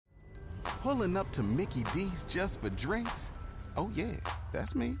Pulling up to Mickey D's just for drinks? Oh yeah,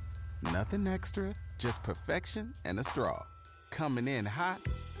 that's me. Nothing extra, just perfection and a straw. Coming in hot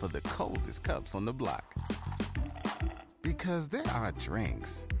for the coldest cups on the block. Because there are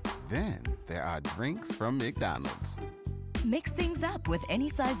drinks. Then there are drinks from McDonald's. Mix things up with any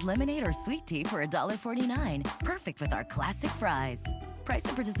size lemonade or sweet tea for $1.49. Perfect with our classic fries. Price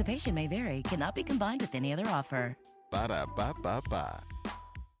and participation may vary. Cannot be combined with any other offer. Ba-da-ba-ba-ba.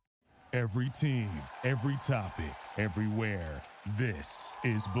 Every team, every topic, everywhere. This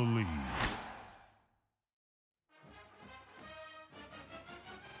is Believe.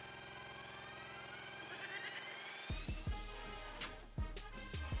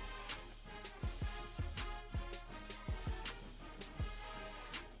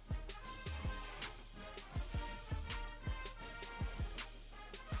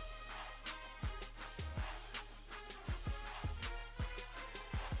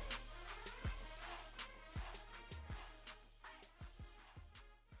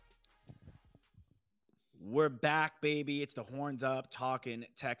 We're back, baby. It's the Horns Up Talking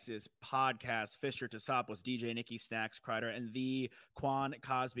Texas podcast. Fisher Tosopoulos, DJ Nikki Snacks Kreider, and the Quan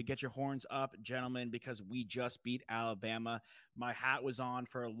Cosby. Get your horns up, gentlemen, because we just beat Alabama. My hat was on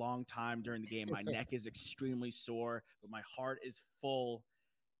for a long time during the game. My neck is extremely sore, but my heart is full.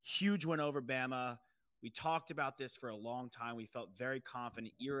 Huge win over Bama. We talked about this for a long time. We felt very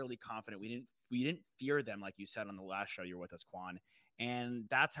confident, eerily confident. We didn't fear them, like you said on the last show you were with us, Quan. And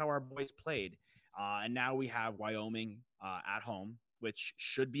that's how our boys played. And now we have Wyoming at home, which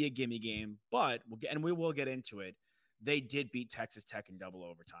should be a gimme game, but we will get into it. They did beat Texas Tech in double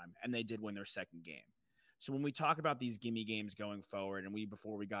overtime, and they did win their second game. So when we talk about these gimme games going forward, and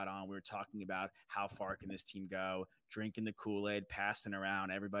before we got on, we were talking about how far can this team go, drinking the Kool-Aid, passing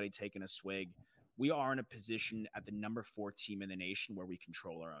around, everybody taking a swig. We are in a position at the number 4 team in the nation where we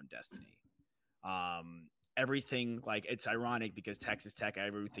control our own destiny. Everything, like, it's ironic because Texas Tech,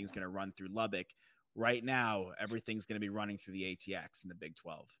 everything's going to run through Lubbock. Right now, everything's going to be running through the ATX in the Big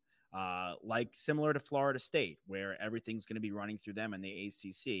 12. Like similar to Florida State, where everything's going to be running through them in the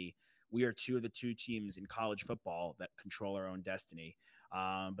ACC. We are two of the 2 teams in college football that control our own destiny.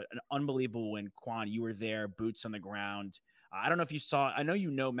 But an unbelievable win. Quan, you were there, boots on the ground. I don't know if you saw – I know you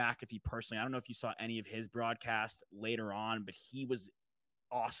know McAfee personally. I don't know if you saw any of his broadcast later on, but he was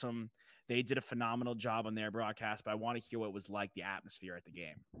awesome. They did a phenomenal job on their broadcast, but I want to hear what it was like, the atmosphere at the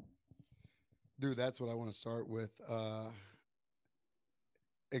game. Dude, that's what I want to start with.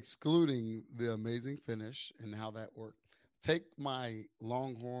 Excluding the amazing finish and how that worked. Take my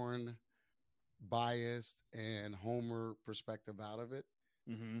Longhorn biased and Homer perspective out of it.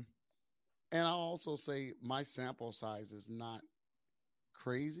 Mm-hmm. And I'll also say my sample size is not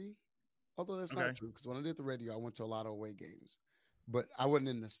crazy, although that's not true, because when I did the radio, I went to a lot of away games, but I wasn't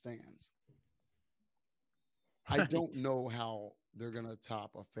in the stands. I don't know how they're going to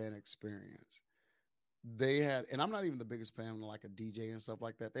top a fan experience. They had, and I'm not even the biggest fan of like a DJ and stuff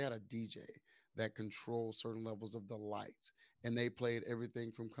like that. They had a DJ that controlled certain levels of the lights, and they played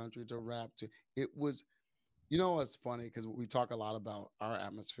everything from country to rap to, it was, you know, it's funny because we talk a lot about our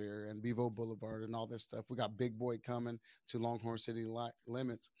atmosphere and Bevo Boulevard and all this stuff. We got Big Boy coming to Longhorn City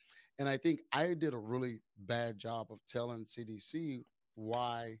Limits. And I think I did a really bad job of telling CDC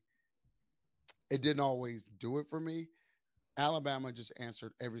why it didn't always do it for me. Alabama just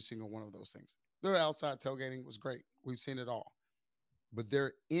answered every single one of those things. Their outside tailgating was great. We've seen it all. But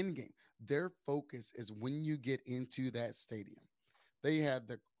their in-game, their focus is when you get into that stadium. They had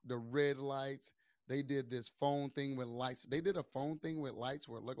the red lights. They did this phone thing with lights. They did a phone thing with lights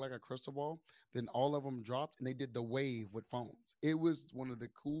where it looked like a crystal ball. Then all of them dropped, and they did the wave with phones. It was one of the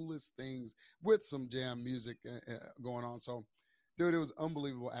coolest things with some jam music going on. So, dude, it was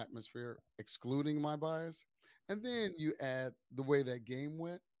unbelievable atmosphere, excluding my bias. And then you add the way that game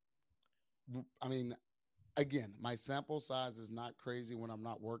went. I mean, again, my sample size is not crazy when I'm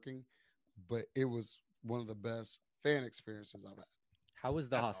not working, but it was one of the best fan experiences I've had. How was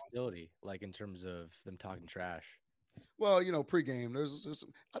the hostility, like in terms of them talking trash? Well, you know, pregame, there's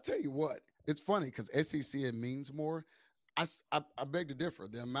I'll tell you what, it's funny because SEC, it means more. I beg to differ.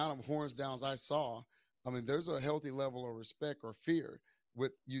 The amount of horns downs I saw, I mean, there's a healthy level of respect or fear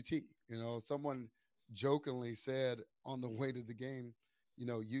with UT. You know, someone jokingly said on the way to the game, you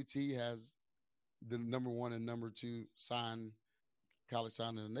know, UT has the number 1 and number 2 college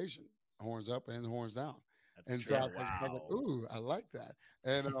sign in the nation, horns up and horns down. That's and true. So I was like, ooh, I like that.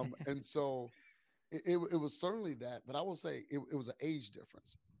 And and so it was certainly that. But I will say it was an age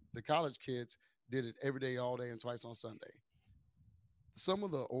difference. The college kids did it every day, all day, and twice on Sunday. some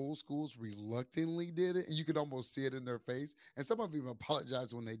of the old schools reluctantly did it, and you could almost see it in their face. And some of them even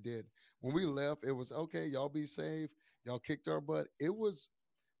apologized when they did. When we left, it was okay. Y'all be safe. Y'all kicked our butt. It was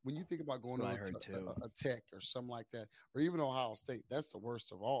when you think about That's going what to I heard too. a Tech or something like that, or even Ohio State. That's the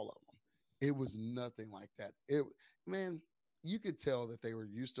worst of all of them. It was nothing like that. Man, you could tell that they were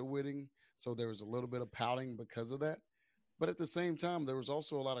used to winning, so there was a little bit of pouting because of that. But at the same time, there was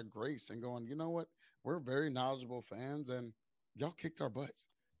also a lot of grace and going, you know what? We're very knowledgeable fans, and y'all kicked our butts.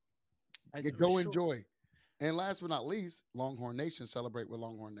 I'm Go sure. enjoy. And last but not least, Longhorn Nation celebrate with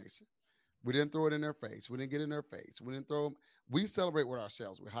Longhorn Nation. We didn't throw it in their face. We didn't get in their face. We didn't throw them. We celebrate with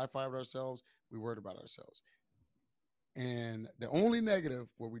ourselves. We high fived ourselves. We worried about ourselves. And the only negative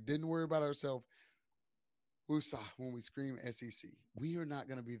where we didn't worry about ourselves was when we scream SEC. We are not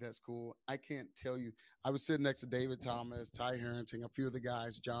going to be that school. I can't tell you. I was sitting next to David Thomas, Ty Harrington, a few of the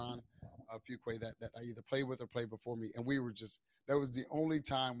guys, John Fuquay that I either played with or played before me. And we were just, that was the only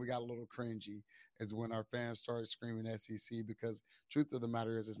time we got a little cringy is when our fans started screaming SEC because truth of the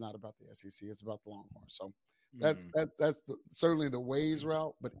matter is it's not about the SEC. It's about the Longhorns. So that's certainly the ways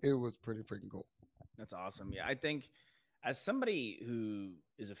route, but it was pretty freaking cool. That's awesome. Yeah, I think as somebody who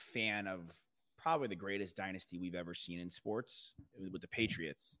is a fan of probably the greatest dynasty we've ever seen in sports with the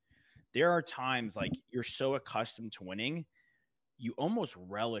Patriots, there are times like you're so accustomed to winning, you almost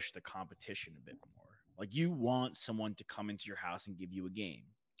relish the competition a bit more. Like you want someone to come into your house and give you a game.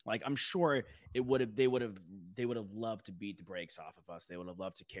 Like I'm sure they would have loved to beat the brakes off of us. They would have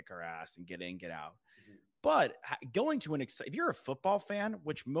loved to kick our ass and get in, get out. But going to if you're a football fan,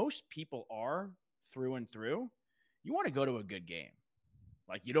 which most people are through and through, you want to go to a good game.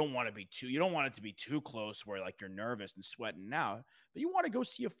 Like you don't want it to be too close where like you're nervous and sweating now, but you want to go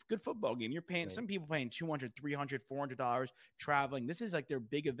see a good football game. You're paying some people paying $200, $300, $400 traveling. This is like their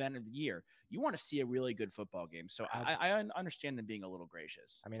big event of the year. You want to see a really good football game. So I understand them being a little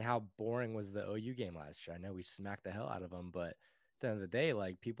gracious. I mean, how boring was the OU game last year? I know we smacked the hell out of them, but at the end of the day,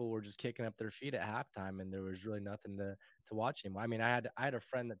 like people were just kicking up their feet at halftime and there was really nothing to watch anymore. I mean, I had a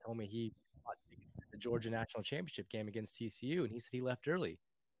friend that told me he bought tickets to the Georgia National Championship game against TCU, and he said he left early.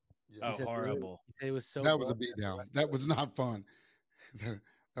 Yeah. He said horrible. He said it was so. That was a beatdown. That was not fun.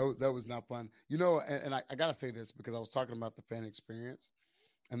 that was not fun. You know, and I gotta say this because I was talking about the fan experience,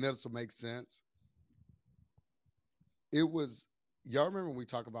 and this will make sense. It was y'all remember when we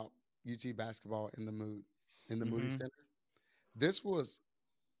talk about UT basketball in the Moody Center? This was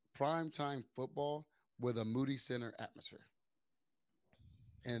primetime football with a Moody Center atmosphere.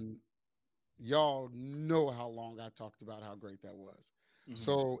 And y'all know how long I talked about how great that was.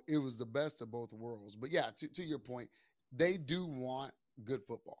 So it was the best of both worlds. But yeah, to your point, they do want good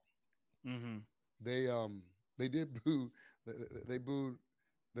football. They did they booed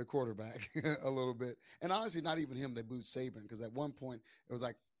their quarterback a little bit, and honestly, not even him. They booed Saban because at one point it was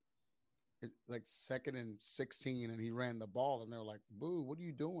like 2nd and 16, and he ran the ball, and they're like, "Boo! What are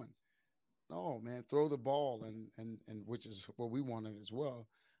you doing?" No, man, throw the ball, and which is what we wanted as well.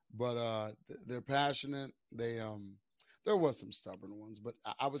 But they're passionate. There was some stubborn ones, but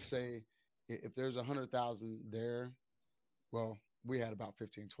I would say if there's 100,000 there, well, we had about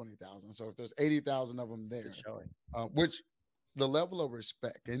 15, 20,000. So if there's 80,000 of them there, which the level of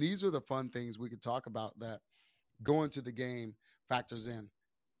respect, and these are the fun things we could talk about that going to the game factors in.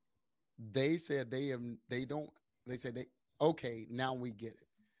 They said okay, now we get it.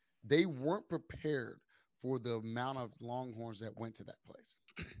 They weren't prepared for the amount of Longhorns that went to that place.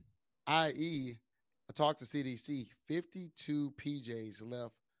 I.e., I talked to CDC, 52 PJs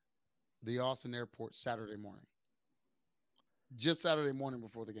left the Austin airport Saturday morning. Just Saturday morning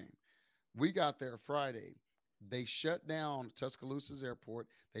before the game. We got there Friday. They shut down Tuscaloosa's airport.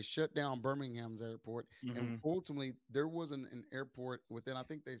 They shut down Birmingham's airport. And ultimately, there wasn't an airport within, I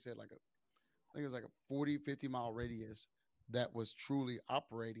think they said it was like a 40, 50-mile radius that was truly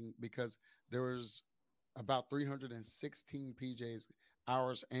operating because there was about 316 PJs,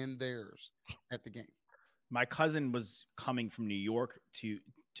 ours and theirs, at the game. My cousin was coming from New York to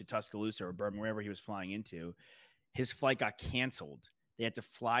Tuscaloosa or Birmingham, wherever he was flying into. His flight got canceled. They had to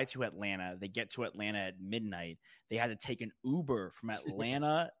fly to Atlanta. They get to Atlanta at midnight. They had to take an Uber from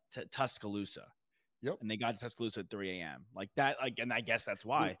Atlanta to Tuscaloosa. Yep. And they got to Tuscaloosa at 3 a.m. Like that. Like, and I guess that's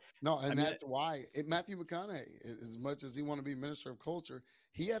why. No, and that's why Matthew McConaughey, as much as he wanted to be Minister of Culture,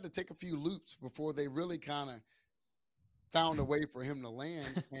 he had to take a few loops before they really kind of found a way for him to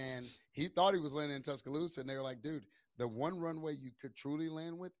land. And he thought he was landing in Tuscaloosa. And they were like, dude, the one runway you could truly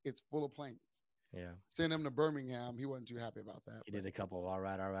land with, it's full of planes. Yeah. Send him to Birmingham. He wasn't too happy about that. He did a couple of all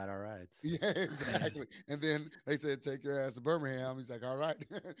right. Yeah, exactly. And then they said, take your ass to Birmingham. He's like, all right.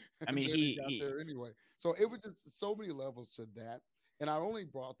 I mean, he got there anyway. So it was just so many levels to that. And I only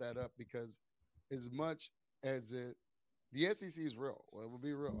brought that up because as much as the SEC is real, well, it will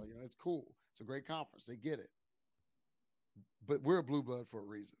be real. It's cool. It's a great conference. They get it. But we're a blue blood for a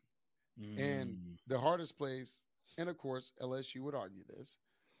reason. And the hardest place, and of course, LSU would argue this,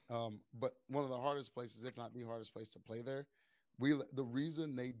 but one of the hardest places, if not the hardest place to play there, the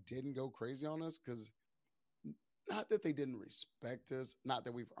reason they didn't go crazy on us, because not that they didn't respect us, not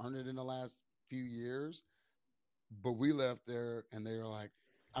that we've earned it in the last few years, but we left there and they were like,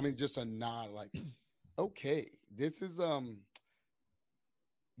 just a nod, like, okay, this is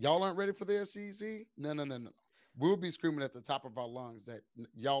y'all aren't ready for the SEC? No. We'll be screaming at the top of our lungs that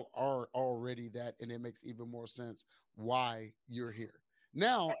y'all are already that, and it makes even more sense why you're here.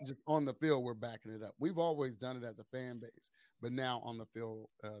 Now, just on the field, we're backing it up. We've always done it as a fan base, but now on the field,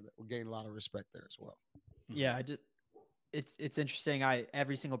 we're gaining a lot of respect there as well. Yeah, it's interesting.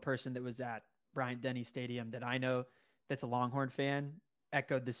 Every single person that was at Bryant-Denny Stadium that I know that's a Longhorn fan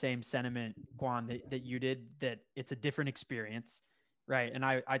echoed the same sentiment, Quan, that you did, that it's a different experience, right? And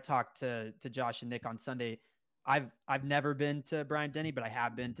I talked to Josh and Nick on Sunday. I've never been to Bryant-Denny, but I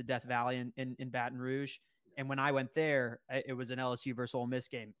have been to Death Valley in Baton Rouge. And when I went there, it was an LSU versus Ole Miss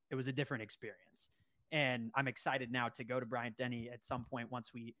game. It was a different experience. And I'm excited now to go to Bryant-Denny at some point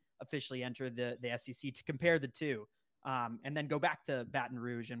once we officially enter the SEC to compare the two, and then go back to Baton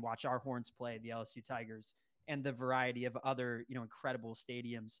Rouge and watch our Horns play the LSU Tigers and the variety of other, incredible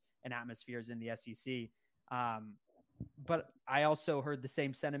stadiums and atmospheres in the SEC. But I also heard the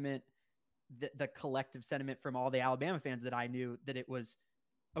same sentiment, the collective sentiment from all the Alabama fans that I knew, that it was,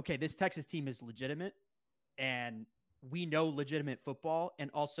 okay, this Texas team is legitimate and we know legitimate football.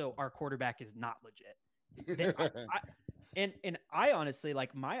 And also our quarterback is not legit. I honestly,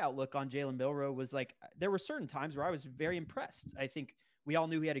 like, my outlook on Jalen Milroe was like, there were certain times where I was very impressed. I think we all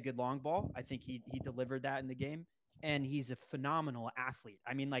knew he had a good long ball. I think he delivered that in the game, and he's a phenomenal athlete.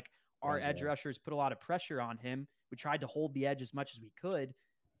 Our edge rushers put a lot of pressure on him. We tried to hold the edge as much as we could,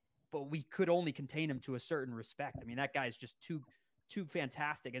 but we could only contain him to a certain respect. That guy is just too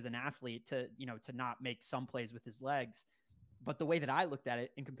fantastic as an athlete to not make some plays with his legs. But the way that I looked at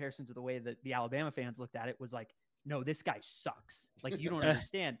it in comparison to the way that the Alabama fans looked at it was like, no, this guy sucks. Like, you don't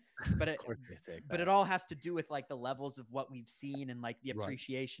understand. But it all has to do with like the levels of what we've seen and like the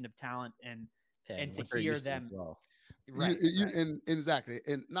appreciation of talent and to hear them. Right. And exactly.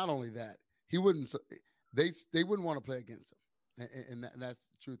 And not only that, they wouldn't want to play against him. And that's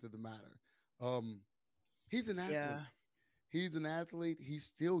the truth of the matter. He's an athlete. Yeah. He's an athlete. He's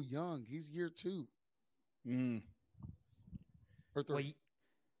still young. He's year 2. Or 3.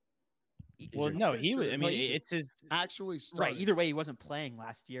 Well, no, he would. It's his actually started. Right. Either way, he wasn't playing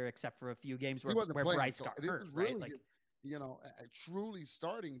last year except for a few games where Bryce got hurt. Really, right? Truly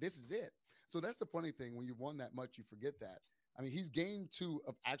starting. This is it. So that's the funny thing. When you won that much, you forget that. He's game 2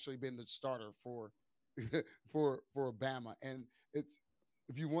 of actually being the starter for Bama, and it's,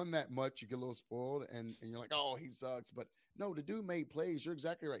 if you won that much, you get a little spoiled, and you're like, oh, he sucks. But no, the dude made plays. You're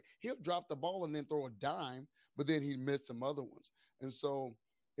exactly right. He'll drop the ball and then throw a dime, but then he missed some other ones, and so.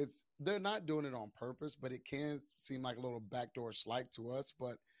 They're not doing it on purpose, but it can seem like a little backdoor slight to us.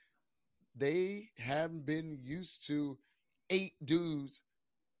 But they haven't been used to 8 dudes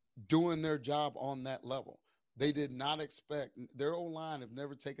doing their job on that level. They did not expect, their O-line have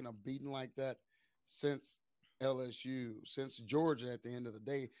never taken a beating like that since LSU, since Georgia. At the end of the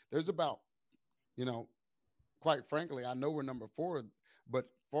day, there's about, quite frankly, I know we're number 4, but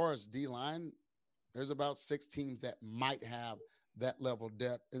as far as D-line, there's about 6 teams that might have that level of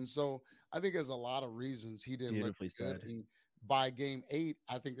depth. And so I think there's a lot of reasons he didn't look good. And by game 8,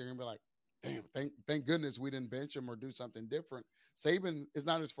 I think they're going to be like, damn, thank goodness we didn't bench him or do something different. Saban is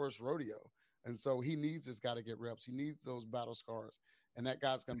not his first rodeo. And so he needs this guy to get reps. He needs those battle scars. And that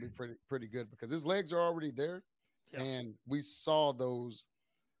guy's going to be pretty good because his legs are already there. Yeah. And we saw those.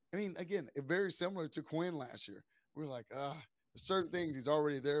 Again, very similar to Quinn last year. We're like, there's certain things he's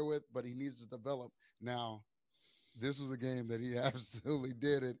already there with, but he needs to develop. Now, this was a game that he absolutely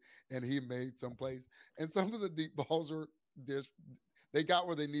did it, and he made some plays. And some of the deep balls were they got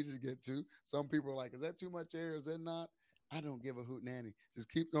where they needed to get to. Some people are like, is that too much air? Is that not? I don't give a hoot nanny.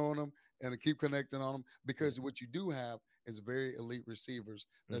 Just keep throwing them and keep connecting on them, because what you do have is very elite receivers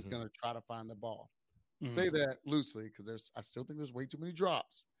that's going to try to find the ball. Say that loosely, because I still think there's way too many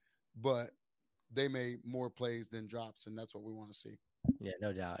drops, but they made more plays than drops, and that's what we want to see. Yeah,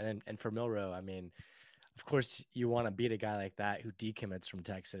 no doubt. And for Milroe, of course, you want to beat a guy like that who decommits from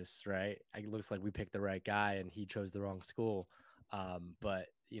Texas, right? It looks like we picked the right guy and he chose the wrong school. But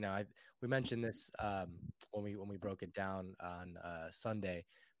we mentioned this when we broke it down on Sunday.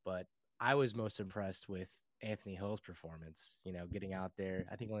 But I was most impressed with Anthony Hill's performance. Getting out there.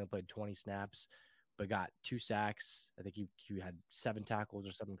 I think he only played 20 snaps, but got 2 sacks. I think he had 7 tackles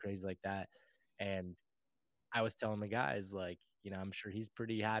or something crazy like that. And I was telling the guys, like, I'm sure he's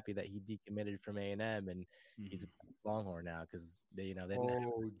pretty happy that he decommitted from A&M and he's a Longhorn now because they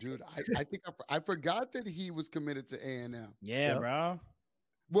Oh, dude, I think I forgot that he was committed to A&M. Yeah, bro.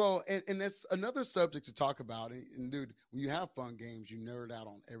 Well, and that's another subject to talk about. And dude, when you have fun games, you nerd out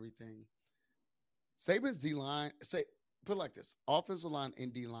on everything. Saban's D-line, put it like this, offensive line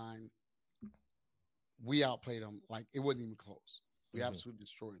and D-line, we outplayed them like it wasn't even close. We absolutely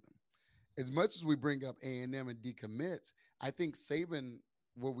destroyed them. As much as we bring up A&M and decommits, I think Saban,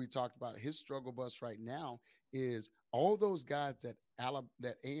 what we talked about, his struggle bus right now is all those guys that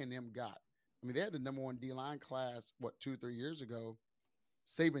A&M got. I mean, they had the number 1 D-line class, 2 or 3 years ago.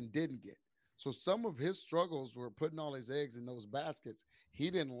 Saban didn't get. So some of his struggles were putting all his eggs in those baskets. He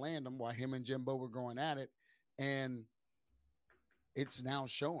didn't land them while him and Jimbo were going at it. And it's now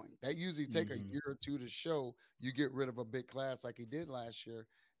showing. That usually take a year or two to show. You get rid of a big class like he did last year.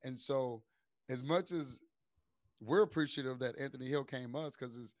 And so as much as we're appreciative that Anthony Hill came us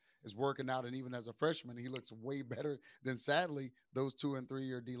because it's working out, and even as a freshman, he looks way better than, sadly, those 2 and 3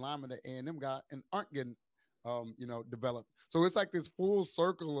 year D linemen that A&M got and aren't getting developed. So it's like this full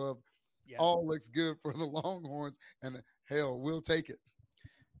circle of all looks good for the Longhorns, and hell, we'll take it.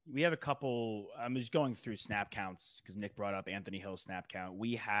 We have a couple. I'm just going through snap counts because Nick brought up Anthony Hill's snap count.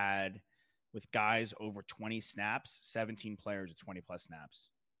 We had, with guys over 20 snaps, 17 players with 20 plus snaps,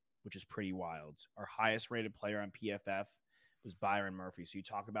 which is pretty wild. Our highest rated player on PFF was Byron Murphy. So you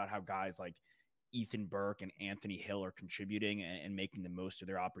talk about how guys like Ethan Burke and Anthony Hill are contributing and making the most of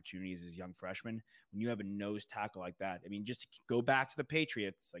their opportunities as young freshmen. When you have a nose tackle like that, I mean, just to go back to the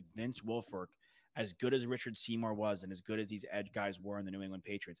Patriots, like Vince Wilfork, as good as Richard Seymour was and as good as these edge guys were in the New England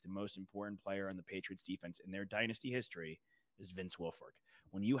Patriots, the most important player in the Patriots defense in their dynasty history is Vince Wilfork.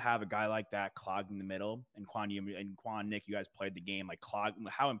 When you have a guy like that clogging the middle, and Quan, Nick, you guys played the game, like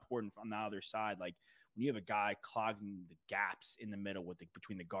how important on the other side, like when you have a guy clogging the gaps in the middle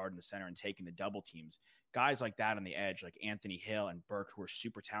between the guard and the center and taking the double teams, guys like that on the edge, like Anthony Hill and Burke, who are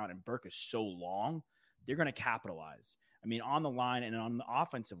super talented, and Burke is so long, they're going to capitalize. I mean, on the line and on the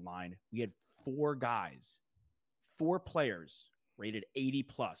offensive line, we had 4 players rated 80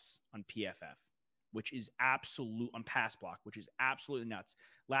 plus on PFF, which is absolute on pass block, which is absolutely nuts.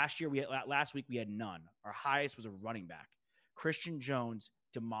 Last week we had none. Our highest was a running back. Christian Jones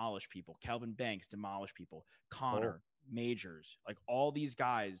demolished people. Kelvin Banks demolished people. Connor, Majors, like all these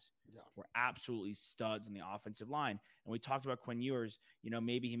guys were absolutely studs in the offensive line. And we talked about Quinn Ewers,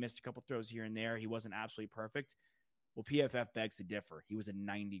 maybe he missed a couple throws here and there. He wasn't absolutely perfect. Well, PFF begs to differ. He was a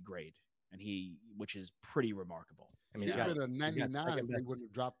 90 grade, which is pretty remarkable. I mean, he's got a 99 if they wouldn't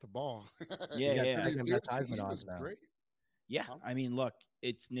have dropped the ball. Yeah. He was great. Yeah. I mean, look,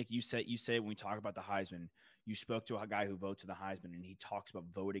 it's Nick, you say when we talk about the Heisman, you spoke to a guy who votes in the Heisman, and he talks about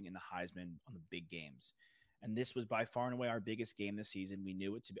voting in the Heisman on the big games. And this was by far and away our biggest game this season. We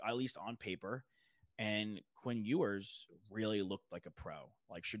knew it to be, at least on paper. And Quinn Ewers really looked like a pro.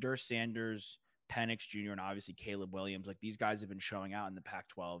 Like Shedeur Sanders, Penix Jr., and obviously Caleb Williams. Like these guys have been showing out in the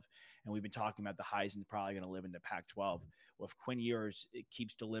Pac-12. And we've been talking about the Heisman's probably going to live in the Pac-12. Well, if Quinn Ewers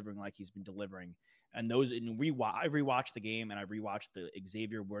keeps delivering like he's been delivering, and I rewatched the game, and I rewatched the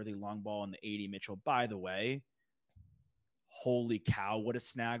Xavier Worthy long ball and the A.D. Mitchell. By the way, holy cow, what a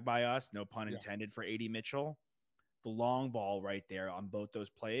snag by us. No pun intended for A.D. Mitchell. The long ball right there on both those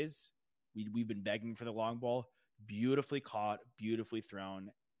plays. We've been begging for the long ball. Beautifully caught, beautifully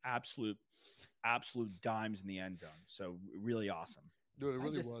thrown. Absolute dimes in the end zone. So really awesome. Dude, it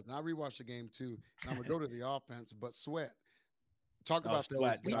really was. And I rewatched the game too. And I'm going to go to the offense, but Sweat. Talk about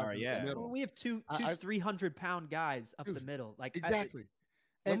Sweat. Sorry, yeah. Well, we have two 300-pound guys up the middle. Like exactly.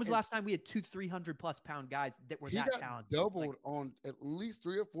 When was the last time we had 2 300+ pound guys that were that talented? Doubled on at least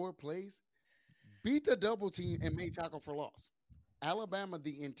 3 or 4 plays. Beat the double team and made tackle for loss. Alabama,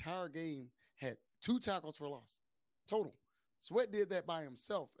 the entire game, had 2 tackles for loss total. Sweat did that by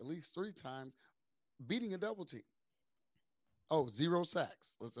himself at least 3 times, beating a double team. 0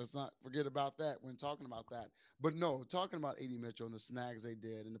 sacks. Let's not forget about that when talking about that. But no, talking about A.D. Mitchell and the snags they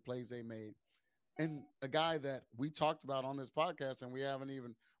did and the plays they made. And a guy that we talked about on this podcast and we haven't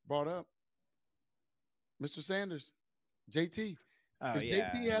even brought up, Mr. Sanders, JT.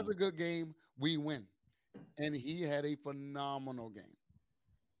 If JT has a good game, we win. And he had a phenomenal game.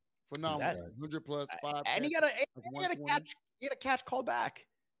 Phenomenal. 100 plus 5. And he got a catch called back.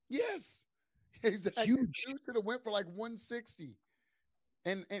 Yes. Exactly. Huge. He should have went for like 160.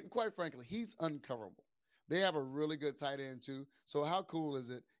 And quite frankly, he's uncoverable. They have a really good tight end too. So how cool is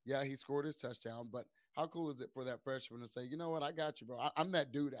it? Yeah, he scored his touchdown, but how cool is it for that freshman to say, you know what, I got you, bro. I'm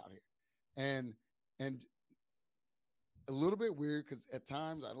that dude out here. And a little bit weird because at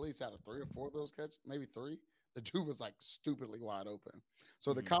times, at least out of 3 or 4 of those catches, maybe 3, the dude was like stupidly wide open.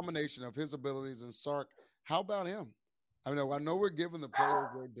 So the combination of his abilities and Sark, how about him? I know we're giving the players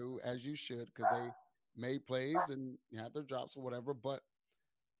their due, as you should, because they made plays and had their drops or whatever. But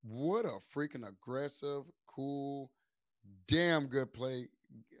what a freaking aggressive, cool, damn good play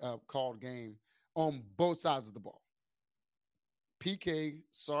called game on both sides of the ball. PK,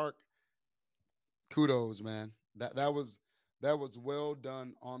 Sark, kudos, man. That was well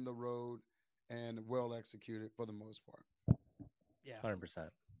done on the road and well executed for the most part. Yeah, 100%.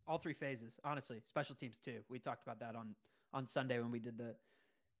 All 3 phases, honestly. Special teams too. We talked about that on Sunday when we did the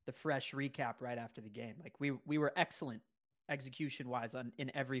fresh recap right after the game. Like we were excellent execution wise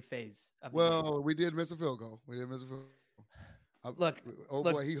in every phase of the game. We did miss a field goal. Look,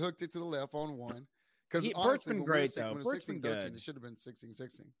 boy, he hooked it to the left on one. Because honestly, when great, when it was 16-13, it should have been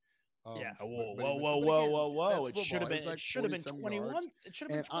 16-16. Yeah. Whoa. It should have been. It should have been 21. It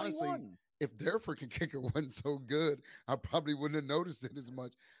should have been 21. Honestly, if their freaking kicker wasn't so good, I probably wouldn't have noticed it as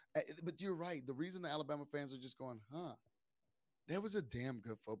much. But you're right. The reason the Alabama fans are just going, there was a damn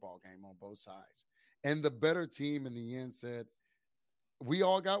good football game on both sides. And the better team in the end said, we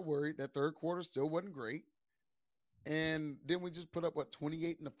all got worried that third quarter still wasn't great. And then we just put up,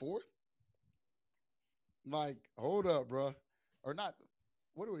 28 in the fourth? Like, hold up, bro. Or not.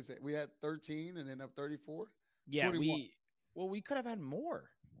 What do we say? We had 13 and then up 34? Yeah, 21. We could have had more.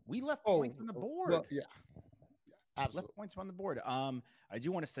 We left points on the board. Well, yeah, absolutely. Left points on the board. I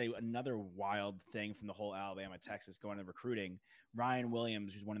do want to say another wild thing from the whole Alabama-Texas going to recruiting. Ryan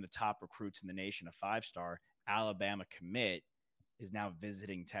Williams, who's one of the top recruits in the nation, a 5-star Alabama commit, is now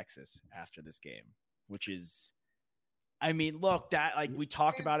visiting Texas after this game, which is, I mean, look, that like we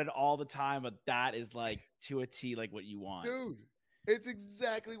talk about it all the time, but that is like to a T, like what you want. Dude, it's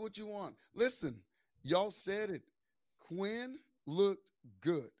exactly what you want. Listen, y'all said it. Quinn looked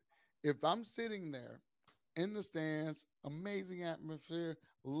good. If I'm sitting there in the stands, amazing atmosphere,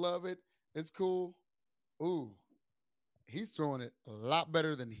 love it, it's cool. Ooh, he's throwing it a lot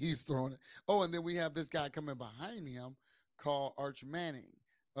better than he's throwing it. Oh, and then we have this guy coming behind him called Arch Manning.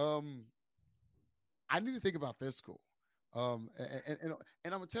 I need to think about this school. And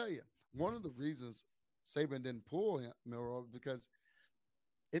I'm gonna tell you, one of the reasons Saban didn't pull him, Milroe, because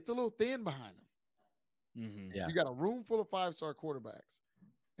it's a little thin behind him. Mm-hmm. Yeah. You got a room full of 5-star quarterbacks,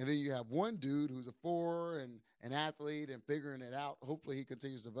 and then you have one dude who's a 4 and an athlete and figuring it out. Hopefully he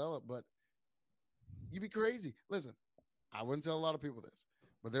continues to develop, but you'd be crazy. Listen, I wouldn't tell a lot of people this,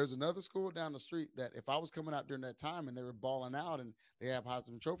 but there's another school down the street that if I was coming out during that time and they were balling out and they have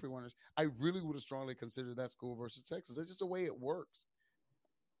Heisman Trophy winners, I really would have strongly considered that school versus Texas. It's just the way it works.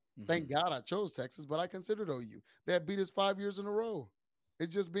 Mm-hmm. Thank God I chose Texas, but I considered OU. They had beat us 5 years in a row.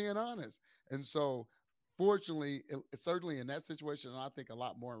 It's just being honest. And so, fortunately, it's certainly in that situation, and I think a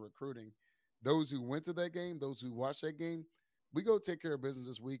lot more in recruiting, those who went to that game, those who watched that game, we go take care of business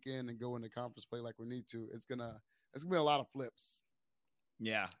this weekend and go into conference play like we need to. It's gonna be a lot of flips.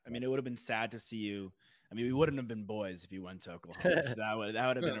 Yeah, I mean, it would have been sad to see you. I mean, we wouldn't have been boys if you went to Oklahoma. So that would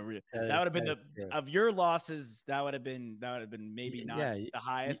have been that would have been of your losses. That would have been maybe not the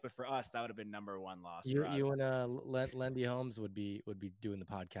highest, but for us, that would have been number 1 loss. You and Lendy Holmes would be doing the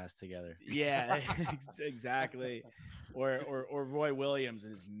podcast together. Yeah, exactly. Or Roy Williams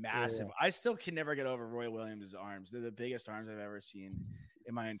and his massive. Yeah. I still can never get over Roy Williams' arms. They're the biggest arms I've ever seen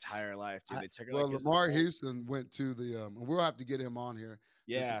in my entire life, dude. They took it. Well, Lamar Houston went to the. We'll have to get him on here.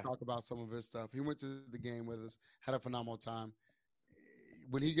 Yeah, to talk about some of his stuff. He went to the game with us, had a phenomenal time.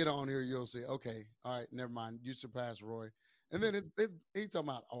 When he get on here, you'll say, okay, all right, never mind. You surpassed Roy. And then he's talking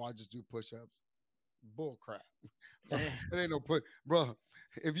about, I just do push-ups. Bull crap. It ain't no push. Bro,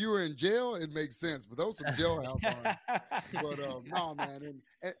 if you were in jail, it makes sense. But those some jailhouse arms. But no, man.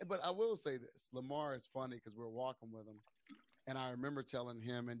 But I will say this. Lamar is funny because we're walking with him. And I remember telling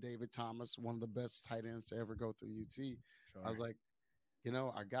him and David Thomas, one of the best tight ends to ever go through UT. Sure. I was like,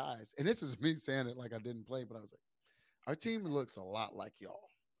 our guys, and this is me saying it like I didn't play, but I was like, our team looks a lot like y'all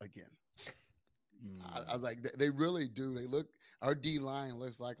again. I was like, they really do. Our D line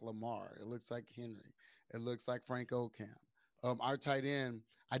looks like Lamar. It looks like Henry. It looks like Frank Ocamp. Our tight end,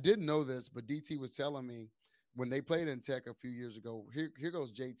 I didn't know this, but DT was telling me when they played in Tech a few years ago, here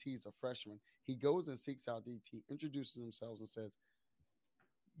goes JT, he's a freshman. He goes and seeks out DT, introduces himself and says,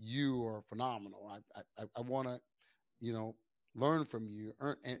 you are phenomenal. I want to, learn from you.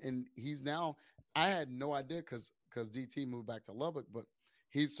 And he's now, I had no idea because DT moved back to Lubbock, but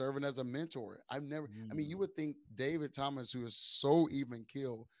he's serving as a mentor. I mean, you would think David Thomas, who is so even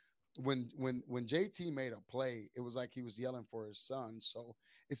killed, when JT made a play, it was like he was yelling for his son. So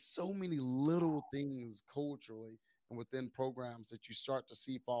it's so many little things culturally and within programs that you start to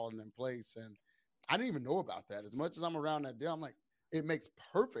see falling in place. And I didn't even know about that. As much as I'm around that deal, I'm like, it makes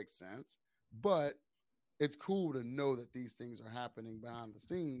perfect sense. But it's cool to know that these things are happening behind the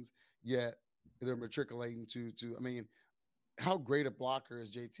scenes, yet they're matriculating to. I mean, how great a blocker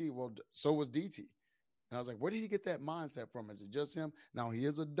is JT? Well, so was DT. And I was like, where did he get that mindset from? Is it just him? Now, he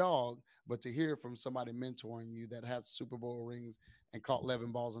is a dog, but to hear from somebody mentoring you that has Super Bowl rings and caught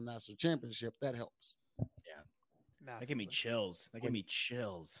 11 balls in national championship, that helps. Yeah. That gave me chills. That gave me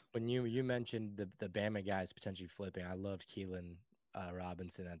chills. When you mentioned the Bama guys potentially flipping, I loved Keelan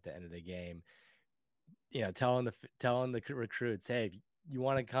Robinson at the end of the game. You know, telling the recruits, hey, you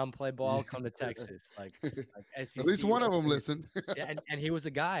want to come play ball, come to Texas. Like SEC, at least one of them listened. Yeah, and he was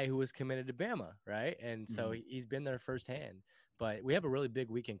a guy who was committed to Bama, right? And so he's been there firsthand. But we have a really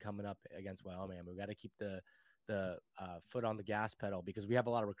big weekend coming up against Wyoming. We've got to keep the foot on the gas pedal because we have a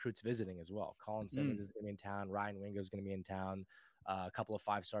lot of recruits visiting as well. Colin Simmons is going to be in town. Ryan Wingo is going to be in town. A couple of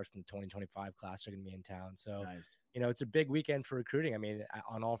 5-stars from the 2025 class are going to be in town. So, you know, it's a big weekend for recruiting. I mean,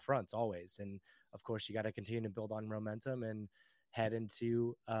 on all fronts, always. And, of course, you got to continue to build on momentum and head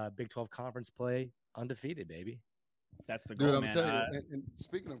into Big 12 conference play undefeated, baby. That's the goal, Dude, I'm man. telling you, and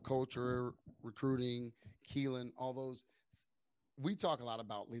speaking of culture, recruiting, Keelan, all those, we talk a lot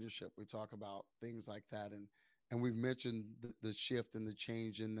about leadership. We talk about things like that. And we've mentioned the shift and the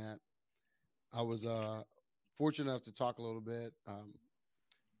change in that. I was fortunate enough to talk a little bit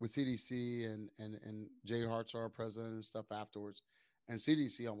with CDC and Jay Hart's our president and stuff afterwards. And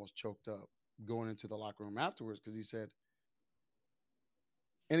CDC almost choked up going into the locker room afterwards because he said,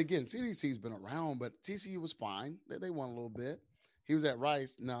 and again, CDC's been around, but TCU was fine. They won a little bit. He was at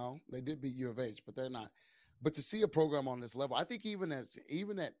Rice. No, they did beat U of H, but they're not. But to see a program on this level, I think even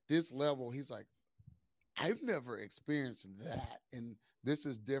at this level, he's like, I've never experienced that, and this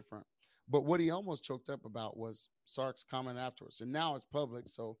is different. But what he almost choked up about was Sark's comment afterwards. And now it's public,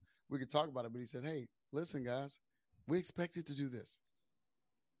 so we could talk about it. But he said, hey, listen, guys, we expected to do this.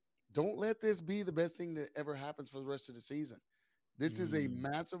 Don't let this be the best thing that ever happens for the rest of the season. This is a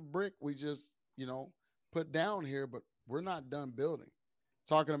massive brick we just, put down here, but we're not done building.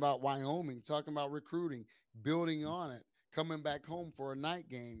 Talking about Wyoming, talking about recruiting, building on it, coming back home for a night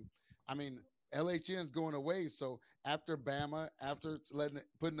game. I mean, LHN's going away. So after Bama, after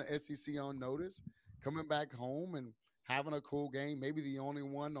putting the SEC on notice, coming back home and having a cool game, maybe the only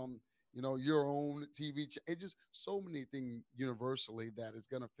one on, your own TV. It's just so many things universally that is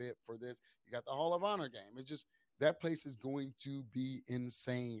going to fit for this. You got the Hall of Honor game. It's just that place is going to be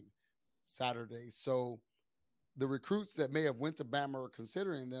insane Saturday. So the recruits that may have went to Bama or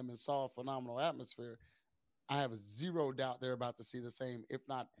considering them and saw a phenomenal atmosphere, I have zero doubt they're about to see the same, if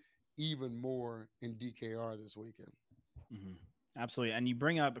not even more in DKR this weekend. Mm-hmm. Absolutely. And you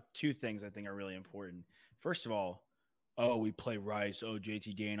bring up two things I think are really important. First of all, we play Rice.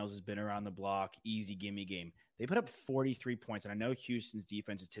 JT Daniels has been around the block. Easy gimme game. They put up 43 points. And I know Houston's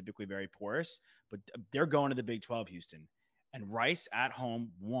defense is typically very porous, but they're going to the Big 12, Houston. And Rice at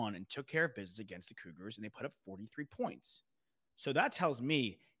home won and took care of business against the Cougars, and they put up 43 points. So that tells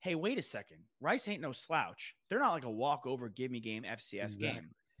me, hey, wait a second. Rice ain't no slouch. They're not like a walkover gimme game FCS game.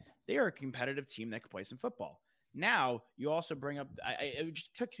 They are a competitive team that can play some football. Now, you also bring up – it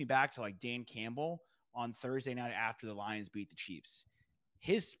just took me back to like Dan Campbell on Thursday night after the Lions beat the Chiefs.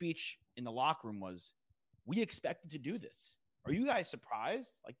 His speech in the locker room was, we expected to do this. Are you guys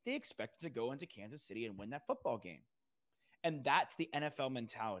surprised? Like, they expected to go into Kansas City and win that football game. And that's the NFL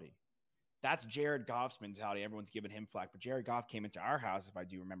mentality. That's Jared Goff's mentality. Everyone's giving him flack, but Jared Goff came into our house, if I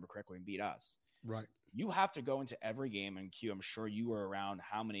do remember correctly, and beat us. Right. You have to go into every game, and Q, I'm sure you were around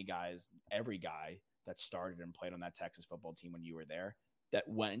how many guys, every guy that started and played on that Texas football team when you were there, that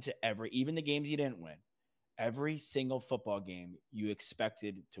went into even the games you didn't win, every single football game you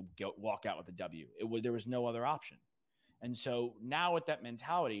expected to walk out with a W. There was no other option. And so now with that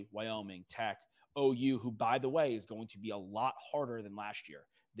mentality, Wyoming, Tech, OU, who, by the way, is going to be a lot harder than last year.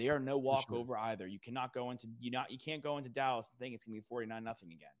 They are no walkover either. You cannot go into you can't go into Dallas and think it's going to be 49-0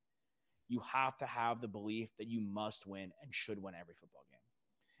 again. You have to have the belief that you must win and should win every football game.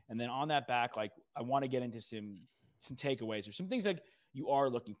 And then on that back, like, I want to get into some takeaways or some things like you are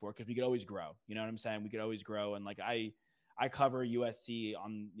looking for, because we could always grow. You know what I'm saying? We could always grow. And like I cover USC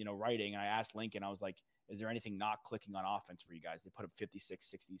on writing, and I asked Lincoln, I was like, is there anything not clicking on offense for you guys? They put up 56,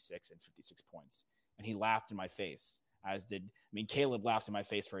 66, and 56 points. And he laughed in my face, Caleb laughed in my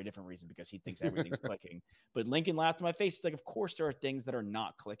face for a different reason because he thinks everything's clicking. But Lincoln laughed in my face. It's like, of course there are things that are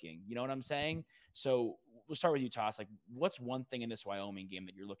not clicking. You know what I'm saying? So we'll start with you, Toss. Like, what's one thing in this Wyoming game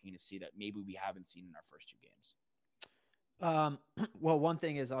that you're looking to see that maybe we haven't seen in our first 2 games? Well, one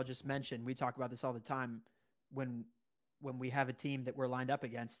thing is I'll just mention, we talk about this all the time when we have a team that we're lined up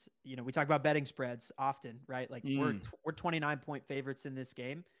against. You know, we talk about betting spreads often, right? Like we're 29-point favorites in this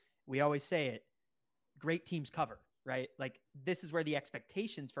game. We always say it. Great teams cover, right? Like this is where the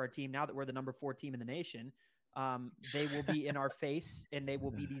expectations for our team, now that we're the number 4 team in the nation, they will be in our face and they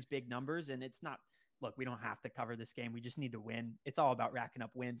will be these big numbers. And it's not, look, we don't have to cover this game. We just need to win. It's all about racking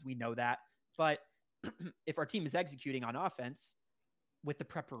up wins. We know that. But if our team is executing on offense with the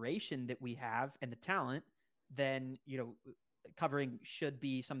preparation that we have and the talent, then, you know, covering should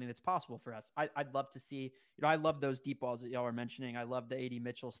be something that's possible for us. I'd love to see, you know, I love those deep balls that y'all are mentioning. I love the AD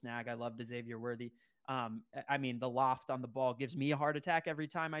Mitchell snag. I love the Xavier Worthy. I mean, the loft on the ball gives me a heart attack every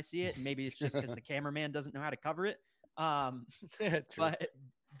time I see it. And maybe it's just because the cameraman doesn't know how to cover it.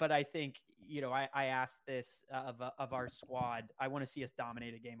 But I think, you know, I asked this of our squad. I want to see us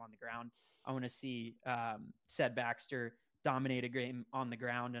dominate a game on the ground. I want to see Ced Baxter dominate a game on the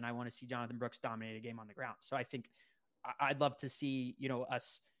ground, and I want to see Jonathan Brooks dominate a game on the ground. So I think I'd love to see, you know,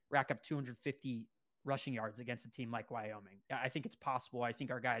 us rack up 250 rushing yards against a team like Wyoming. I think it's possible. I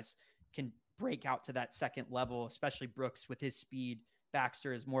think our guys can break out to that second level, especially Brooks with his speed.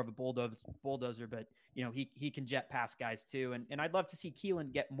 Baxter is more of a bulldozer, but you know, he can jet past guys too. And I'd love to see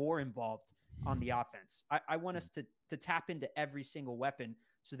Keelan get more involved on the offense. I want us to tap into every single weapon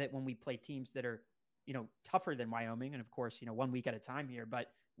so that when we play teams that are, you know, tougher than Wyoming, and of course, you know, 1 week at a time here, but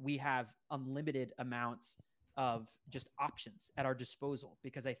we have unlimited amounts of just options at our disposal.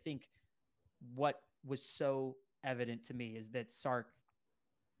 Because I think what was so evident to me is that Sark,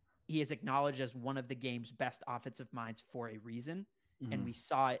 he is acknowledged as one of the game's best offensive minds for a reason. And we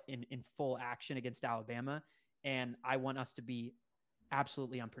saw it in full action against Alabama. And I want us to be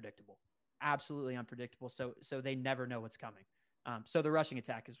absolutely unpredictable, So they never know what's coming. So the rushing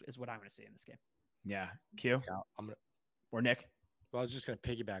attack is what I want to see in this game. Yeah. Q? Yeah, Or Nick? Well, I was just going to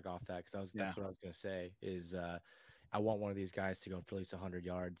piggyback off that because that's what I was going to say is I want one of these guys to go for at least 100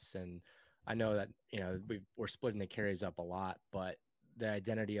 yards. And I know that, you know, we're splitting the carries up a lot, but the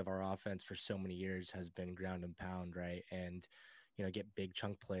identity of our offense for so many years has been ground and pound, right? And you know, get big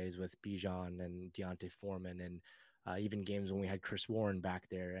chunk plays with Bijan and Deontay Foreman, and even games when we had Chris Warren back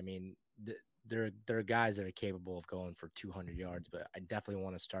there. I mean, there are guys that are capable of going for 200 yards, but I definitely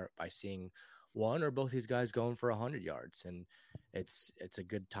want to start by seeing one or both these guys going for 100 yards. And it's a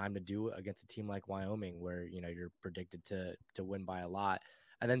good time to do it against a team like Wyoming, where, you know, you're predicted to win by a lot.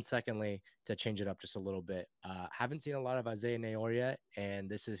 And then secondly, to change it up just a little bit, haven't seen a lot of Isaiah Nayor yet, and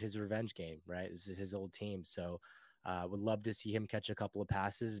this is his revenge game, right? This is his old team. So would love to see him catch a couple of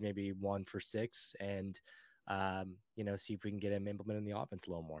passes, maybe 1 for 6, and, you know, see if we can get him implemented in the offense a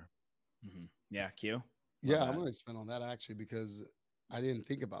little more. Mm-hmm. Yeah, Q? Yeah, I'm going to expand on that actually, because I didn't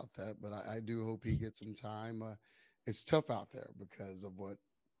think about that, but I do hope he gets some time. It's tough out there because of what,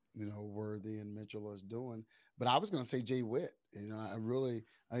 you know, Worthy and Mitchell is doing. But I was going to say Jay Witt. You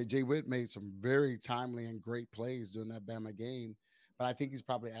know, Jay Witt made some very timely and great plays during that Bama game, but I think he's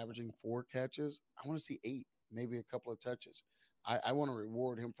probably averaging 4 catches. I want to see 8. Maybe a couple of touches. I want to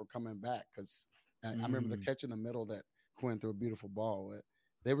reward him for coming back, because I remember the catch in the middle that Quinn threw a beautiful ball.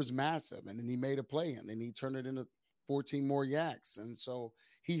 There was massive, and then he made a play, and then he turned it into 14 more yaks. And so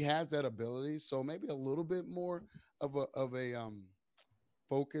he has that ability. So maybe a little bit more of a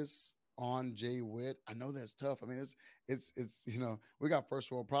focus on Jay Witt. I know that's tough. I mean, it's you know, we got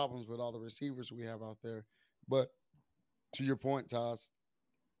first world problems with all the receivers we have out there. But to your point, Toss,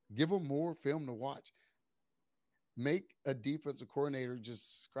 give them more film to watch. Make a defensive coordinator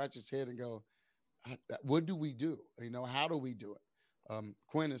just scratch his head and go, what do we do? You know, how do we do it?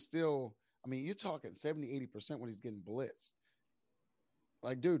 Quinn is still, I mean, you're talking 70, 80% when he's getting blitzed.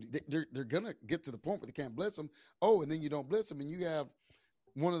 Like, dude, they're going to get to the point where they can't blitz him. Oh, and then you don't blitz him, and you have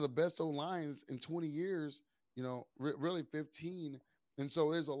one of the best O-lines in 20 years, you know, really 15. And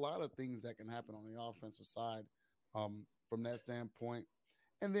so there's a lot of things that can happen on the offensive side from that standpoint.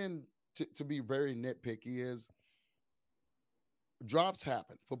 And then to be very nitpicky is, drops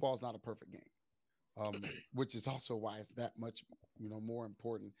happen. Football is not a perfect game, which is also why it's that much, you know, more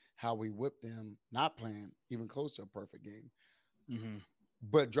important how we whip them, not playing even close to a perfect game. Mm-hmm.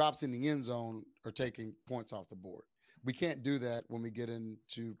 But drops in the end zone are taking points off the board. We can't do that when we get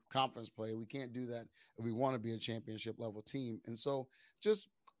into conference play. We can't do that if we want to be a championship level team. And so just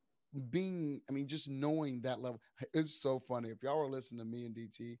knowing that level, it's so funny. If y'all were listening to me and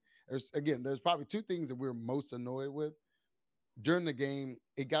DT, there's probably 2 things that we're most annoyed with. During the game,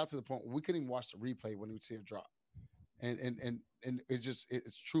 it got to the point where we couldn't even watch the replay when we would see a drop. And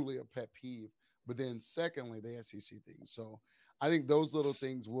it's truly a pet peeve but then secondly, the SEC thing. So I think those little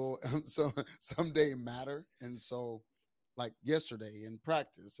things will someday matter. And so, like yesterday in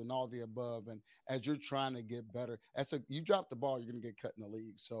practice and all the above, and as you're trying to get better, you drop the ball, you're going to get cut in the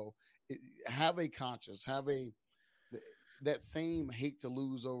league. So have a conscious, that same hate to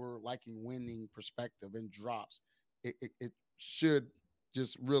lose over liking winning perspective and drops. It should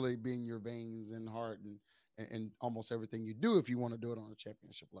just really be in your veins and heart and almost everything you do if you want to do it on a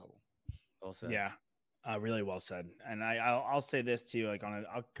championship level. Well said. Yeah, really well said. And I'll say this too. Like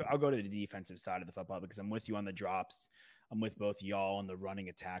I'll go to the defensive side of the football because I'm with you on the drops. I'm with both y'all on the running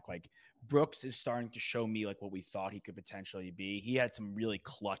attack. Like Brooks is starting to show me like what we thought he could potentially be. He had some really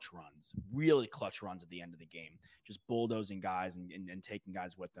clutch runs at the end of the game, just bulldozing guys and taking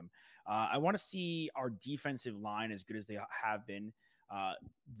guys with them. I want to see our defensive line, as good as they have been,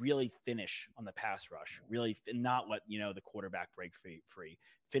 really finish on the pass rush, really not let the quarterback break free,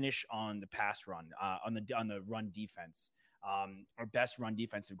 finish on the pass run, on the run defense. Our best run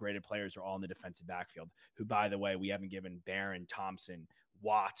defensive graded players are all in the defensive backfield, who, by the way, we haven't given Barron, Thompson,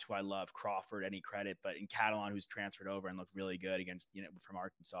 Watts, who I love, Crawford, any credit, but in Catalan, who's transferred over and looked really good against, from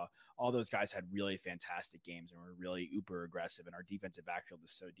Arkansas. All those guys had really fantastic games and were really uber aggressive, and our defensive backfield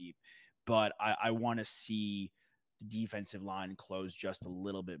is so deep. But I want to see the defensive line close just a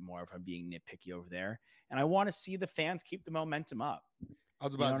little bit more if I'm being nitpicky over there. And I want to see the fans keep the momentum up. I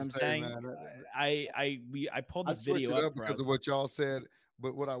was about to say, man, I pulled this video up because of what y'all said,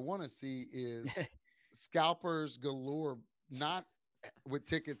 but what I want to see is scalpers galore, not with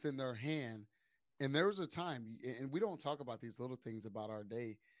tickets in their hand. And there was a time, and we don't talk about these little things about our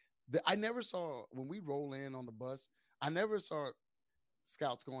day, that I never saw when we roll in on the bus. I never saw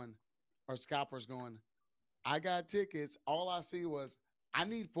scouts going or scalpers going, I got tickets. All I see was, I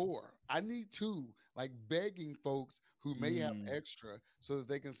need 4. I need 2, like begging folks who may have extra so that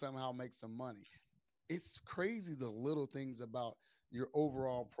they can somehow make some money. It's crazy, the little things about your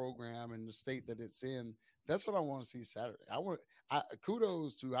overall program and the state that it's in. That's what I want to see Saturday.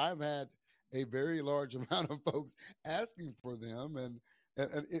 Kudos to, I've had a very large amount of folks asking for them, and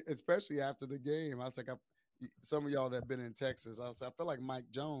especially after the game. I was like, some of y'all that have been in Texas, I feel like Mike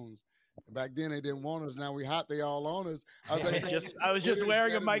Jones. Back then they didn't want us. Now we hot. They all on us. I was just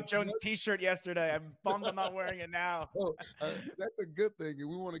wearing a Mike Jones T-shirt yesterday. I'm bummed I'm not wearing it now. That's a good thing, and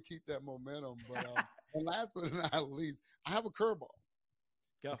we want to keep that momentum. But and last but not least, I have a curveball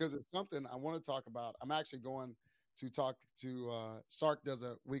because it's something I want to talk about. I'm actually going to talk to Sark does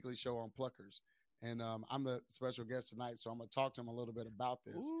a weekly show on Pluckers, and I'm the special guest tonight, so I'm going to talk to him a little bit about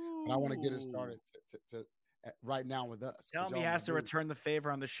this. Ooh. And I want to get it started to right now with us. Tell him he has to return the favor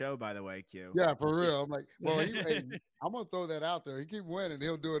on the show, by the way, Q. Yeah, for real. I'm like, well, I'm going to throw that out there. He keep winning.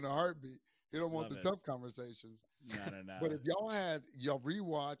 He'll do it in a heartbeat. He don't want the tough conversations. No. But if y'all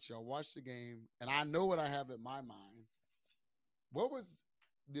rewatch, y'all watch the game, and I know what I have in my mind, what was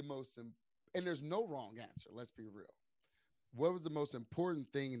the most, and there's no wrong answer, let's be real. What was the most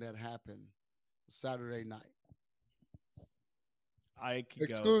important thing that happened Saturday night?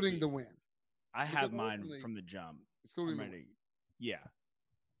 Excluding the win. I have mine from the jump. Yeah.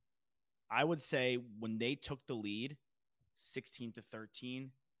 I would say when they took the lead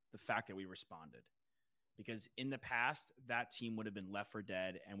 16-13, the fact that we responded. Because in the past, that team would have been left for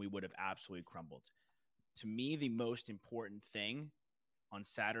dead and we would have absolutely crumbled. To me, the most important thing on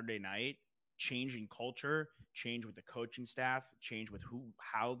Saturday night, change in culture, change with the coaching staff, change with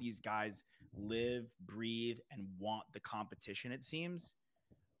how these guys live, breathe, and want the competition, it seems.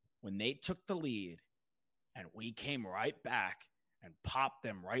 When they took the lead and we came right back and popped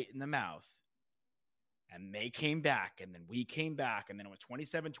them right in the mouth, and they came back, and then we came back, and then it was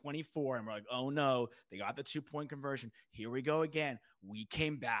 27-24, and we're like, oh no, they got the 2-point conversion. Here we go again. We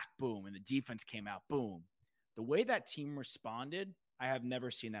came back, boom, and the defense came out, boom. The way that team responded, I have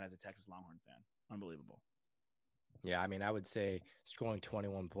never seen that as a Texas Longhorn fan. Unbelievable. Yeah, I mean, I would say scoring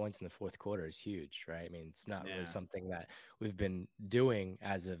 21 points in the fourth quarter is huge, right? I mean, it's not really something that we've been doing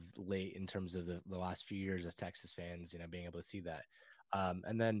as of late in terms of the last few years as Texas fans, being able to see that.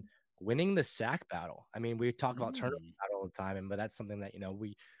 And then winning the sack battle. I mean, we talk about turnover battle all the time, but that's something that,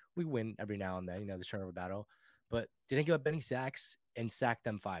 we win every now and then, the turnover battle, but didn't give up any sacks and sacked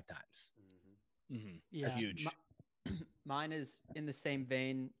them 5 times. Mm-hmm. Yeah, that's huge. Mine is in the same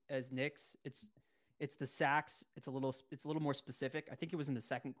vein as Nick's. It's the sacks. It's a little more specific. I think it was in the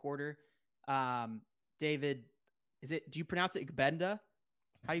second quarter. David, do you pronounce it Igbenda?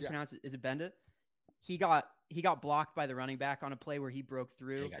 How do you pronounce it? Is it Benda? He got blocked by the running back on a play where he broke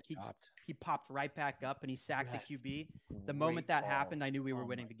through. He popped right back up and he sacked the QB. The moment that happened, I knew we were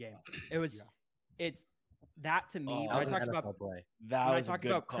winning the game. It's that to me, That when was I an talked about NFL play. That when I was a talked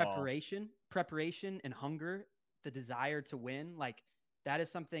good about call. preparation and hunger, the desire to win, like that is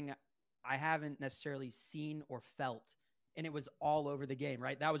something I haven't necessarily seen or felt. And it was all over the game,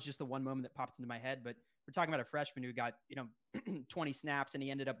 right? That was just the one moment that popped into my head. But we're talking about a freshman who got, 20 snaps and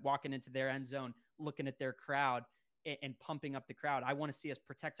he ended up walking into their end zone, looking at their crowd and pumping up the crowd. I want to see us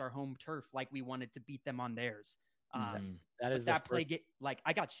protect our home turf like we wanted to beat them on theirs. That is that play.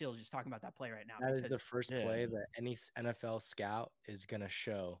 I got chills just talking about that play right now. That is the first play that any NFL scout is going to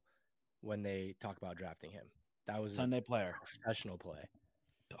show when they talk about drafting him. That was Sunday player, professional play.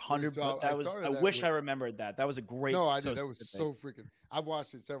 100. So That was. I wish I remembered that. That was a great. No, I did. That was so freaking. I've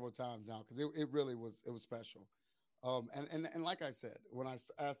watched it several times now because it really was. It was special. And like I said, when I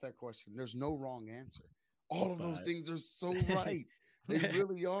asked that question, there's no wrong answer. All of those things are so right. They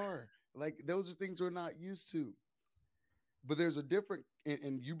really are. Like those are things we're not used to. But there's a different.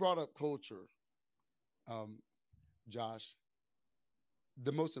 And you brought up culture, Josh.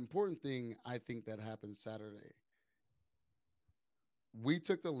 The most important thing I think that happened Saturday. We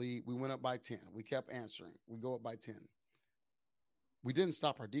took the lead. We went up by 10. We kept answering. We go up by 10. We didn't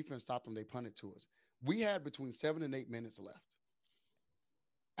stop. Our defense stopped them. They punted to us. We had between 7 and 8 minutes left.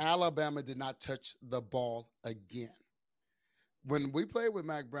 Alabama did not touch the ball again. When we played with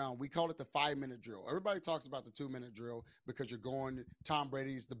Mac Brown, we called it the 5-minute drill. Everybody talks about the 2-minute drill because you're going. Tom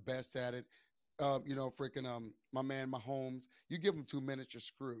Brady's the best at it. My man Mahomes, you give them 2 minutes, you're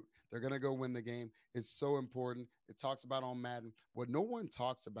screwed. They're going to go win the game. It's so important. It talks about on Madden. What no one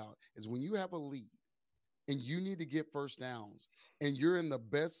talks about is when you have a lead and you need to get first downs and you're in the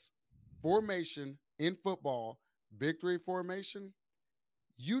best formation in football, victory formation,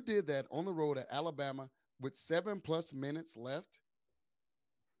 you did that on the road at Alabama with 7+ minutes left.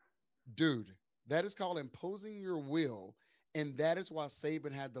 Dude, that is called imposing your will, and that is why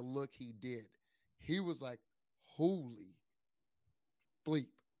Saban had the look he did. He was like, holy bleep.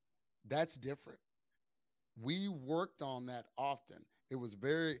 That's different. We worked on that often. It was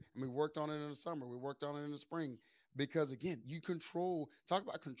we worked on it in the summer. We worked on it in the spring because, again, talk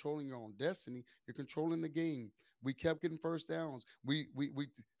about controlling your own destiny. You're controlling the game. We kept getting first downs. We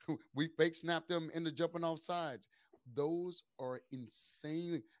fake snapped them into jumping off sides. Those are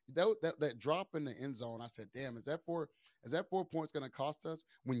insane. That drop in the end zone, I said, damn, is that 4 points going to cost us?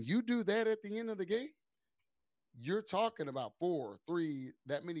 When you do that at the end of the game, you're talking about 4, 3,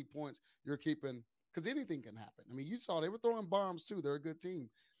 that many points you're keeping, because anything can happen. I mean, you saw they were throwing bombs too. They're a good team.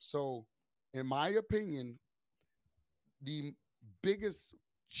 So, in my opinion, the biggest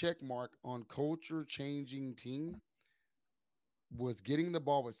check mark on culture changing team was getting the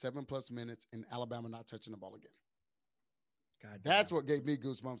ball with 7+ minutes and Alabama not touching the ball again. God, that's what gave me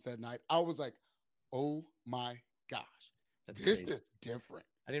goosebumps that night. I was like, oh my gosh, this is different.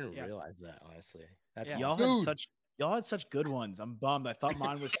 I didn't realize that, honestly. That's y'all had such good ones. I'm bummed. I thought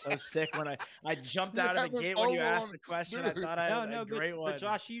mine was so sick when I jumped out of the gate when you asked the question. I thought I had a great one. But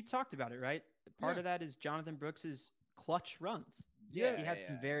Josh, you talked about it, right? Part of that is Jonathan Brooks's clutch runs. Yes. He had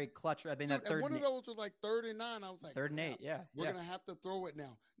some very clutch. I mean, that third. One of those was like 3rd and 9. I was like, 3rd and 8. Yeah. We're going to have to throw it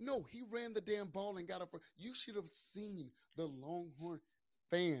now. No, he ran the damn ball and got up. You should have seen the Longhorn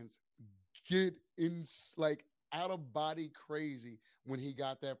fans get in like out of body crazy when he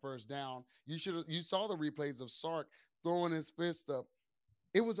got that first down. You saw the replays of Sark throwing his fist up.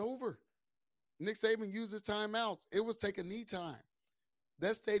 It was over. Nick Saban used his timeouts. It was taking knee time.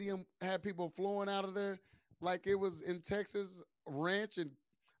 That stadium had people flowing out of there like it was in Texas ranch, and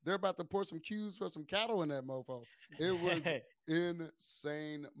they're about to pour some cues for some cattle in that mofo. It was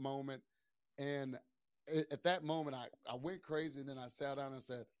insane moment. And at that moment, I went crazy, and then I sat down and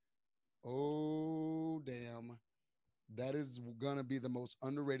said, oh, damn. That is going to be the most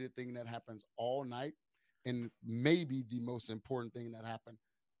underrated thing that happens all night, and maybe the most important thing that happened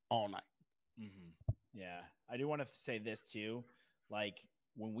all night. Mm-hmm. Yeah. I do want to say this too. Like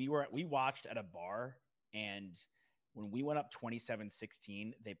when we watched at a bar, and when we went up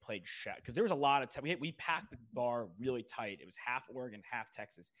 27-16, they played because there was a lot of we packed the bar really tight. It was half Oregon, half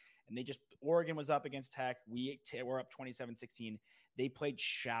Texas. And Oregon was up against Tech. We were up 27-16. They played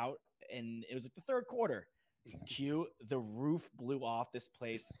shout, and it was like the 3rd quarter. The roof blew off this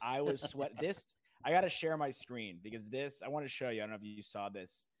place. I was sweat. I got to share my screen because I want to show you. I don't know if you saw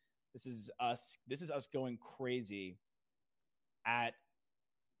this. This is us going crazy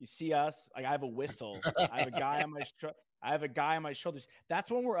you see us, like I have a whistle. I have a guy on my shoulders.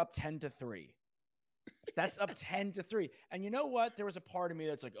 That's when we're up 10-3. That's up 10-3. And you know what? There was a part of me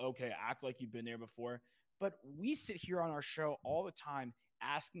that's like, okay, act like you've been there before. But we sit here on our show all the time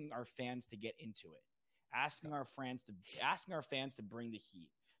asking our fans to get into it, asking our fans to bring the heat.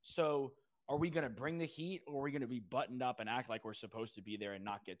 So Are we going to bring the heat, or are we going to be buttoned up and act like we're supposed to be there and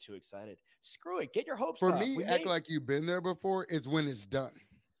not get too excited? Screw it. Get your hopes For up. me, act like you've been there before is when it's done.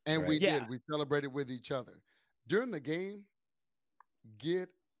 And we did. We celebrated with each other. During the game, get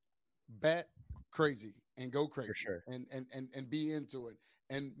bat crazy and go crazy. For sure. And be into it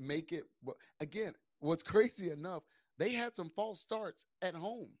and make it. Again, what's crazy enough, they had some false starts at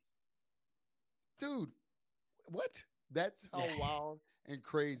home. Dude, what? That's how wild and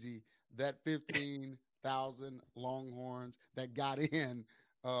crazy that 15,000 Longhorns that got in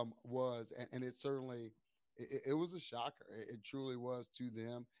was. And it certainly, it was a shocker. It truly was to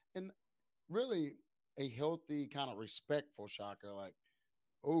them. And really a healthy, kind of respectful shocker. Like,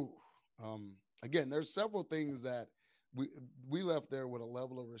 again, there's several things that we left there with a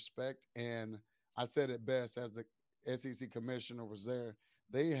level of respect. And I said it best as the SEC commissioner was there.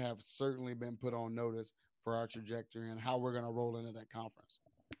 They have certainly been put on notice for our trajectory and how we're going to roll into that conference.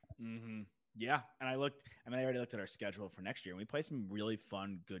 Mm-hmm. Yeah. And I already looked at our schedule for next year, and we play some really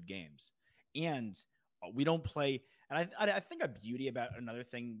fun, good games. And we don't play. And I think a beauty about another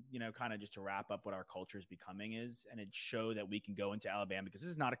thing, kind of just to wrap up what our culture is becoming is, and it showed that we can go into Alabama, because this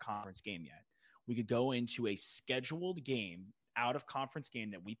is not a conference game yet. We could go into a scheduled game, out of conference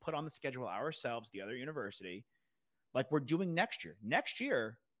game that we put on the schedule ourselves, the other university, like we're doing next year. Next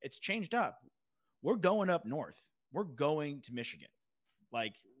year, it's changed up. We're going up north. We're going to Michigan.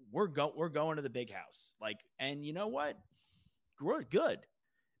 Like we're going to the big house. Like, and you know what? We're good,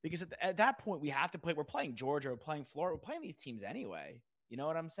 because at that point we have to play. We're playing Georgia. We're playing Florida. We're playing these teams anyway. You know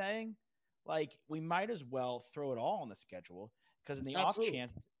what I'm saying? Like we might as well throw it all on the schedule, because in the off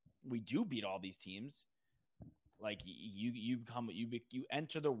chance we do beat all these teams, like you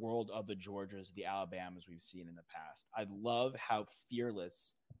enter the world of the Georgias, the Alabamas we've seen in the past. I love how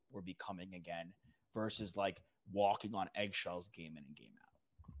fearless we're becoming again, versus like walking on eggshells game in and game out.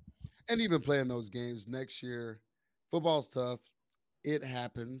 And even playing those games next year, football's tough. It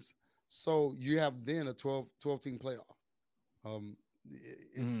happens. So you have then a 12 team playoff.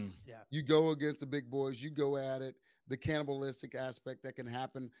 You go against the big boys, you go at it, the cannibalistic aspect that can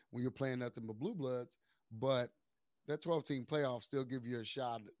happen when you're playing nothing but blue bloods, but that 12 team playoff still give you a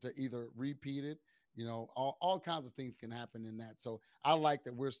shot to either repeat it. All kinds of things can happen in that. So I like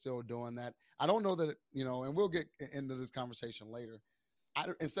that we're still doing that. I don't know that, and we'll get into this conversation later.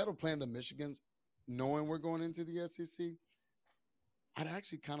 Instead of playing the Michigans, knowing we're going into the SEC, I'd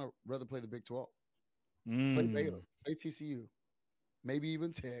actually kind of rather play the Big 12. Play Baylor, play TCU, maybe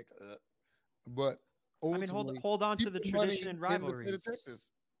even Tech. But hold on to the tradition and rivalries. In the state of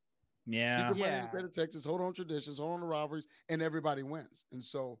Texas. Yeah. Keep money in the state of Texas, hold on traditions, hold on to rivalries, and everybody wins. And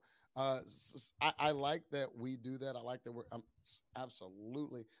so I like that we do that. I like that I'm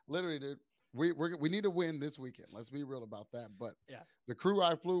absolutely, literally, dude, we need to win this weekend. Let's be real about that. But the crew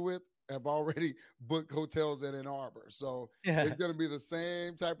I flew with have already booked hotels in Ann Arbor. So it's going to be the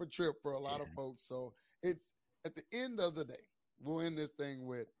same type of trip for a lot of folks. So it's at the end of the day, we'll end this thing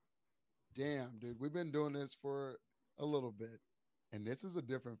with, damn, dude, we've been doing this for a little bit, and this is a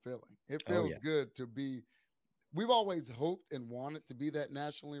different feeling. It feels good to be. We've always hoped and wanted to be that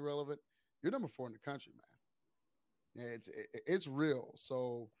nationally relevant. You're number 4 in the country, man. It's real.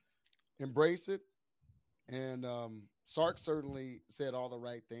 So embrace it. And Sark certainly said all the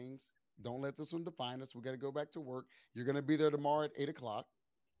right things. Don't let this one define us. We got to go back to work. You're going to be there tomorrow at 8:00.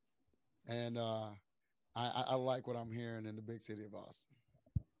 And I like what I'm hearing in the big city of Austin.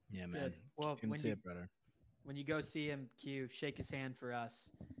 Yeah, man. Good. Well, couldn't see it better. When you go see him, Q, shake his hand for us.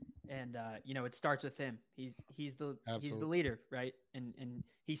 And it starts with him. He's the leader, right? And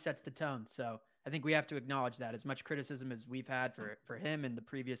he sets the tone. So I think we have to acknowledge that. As much criticism as we've had for him and the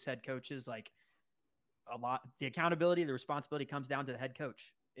previous head coaches, like a lot, the accountability, the responsibility comes down to the head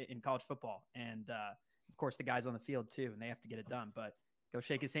coach in college football, and of course the guys on the field too, and they have to get it done. But go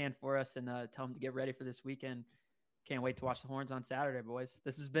shake his hand for us and tell him to get ready for this weekend. Can't wait to watch the Horns on Saturday, boys.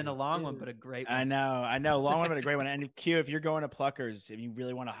 This has been a long one, but a great one. I know. Long one, but a great one. And Q, if you're going to Pluckers, if you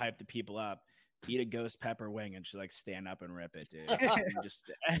really want to hype the people up, eat a ghost pepper wing and just like stand up and rip it, dude.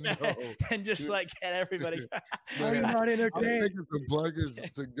 and just like get everybody. I'm taking some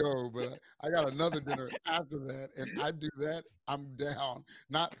Pluckers to go, but I got another dinner after that. And I do that, I'm down.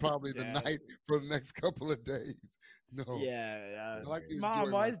 Not probably the night for the next couple of days. No. Yeah. Like Mom,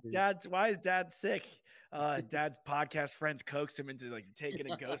 why is dad sick? Dad's podcast friends coaxed him into like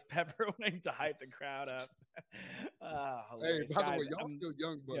taking a ghost pepper wing to hype the crowd up. Hey, by the way, y'all still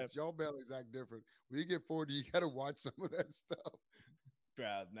young bucks. Y'all bellies act different. When you get 40, you got to watch some of that stuff.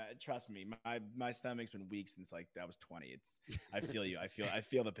 Bro, trust me, my stomach's been weak since like I was 20. I feel you. I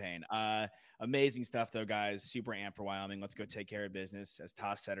feel the pain. Amazing stuff though, guys. Super amped for Wyoming. Let's go take care of business. As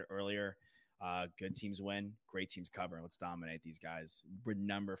Toss said it earlier, Good teams win, great teams cover. Let's dominate these guys. We're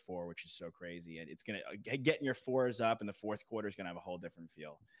number 4, which is so crazy. And it's going to getting your 4s up in the fourth quarter is going to have a whole different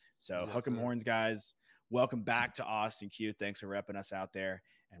feel. So hook 'em horns, guys. Welcome back to Austin Q. Thanks for repping us out there.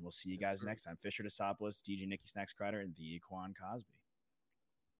 And we'll see you guys next time. Fisher Tosopoulos, DJ Nicky Snacks Crider, and the Quan Cosby.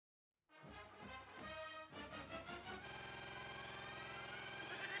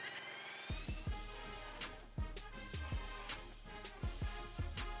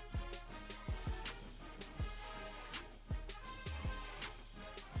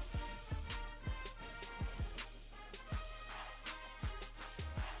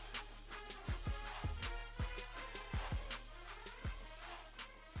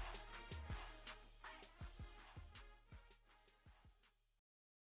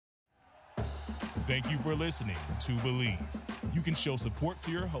 Thank you for listening to Believe. You can show support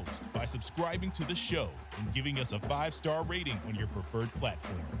to your host by subscribing to the show and giving us a 5-star rating on your preferred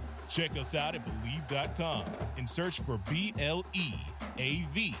platform. Check us out at Believe.com and search for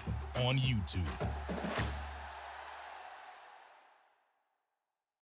BLEAV on YouTube.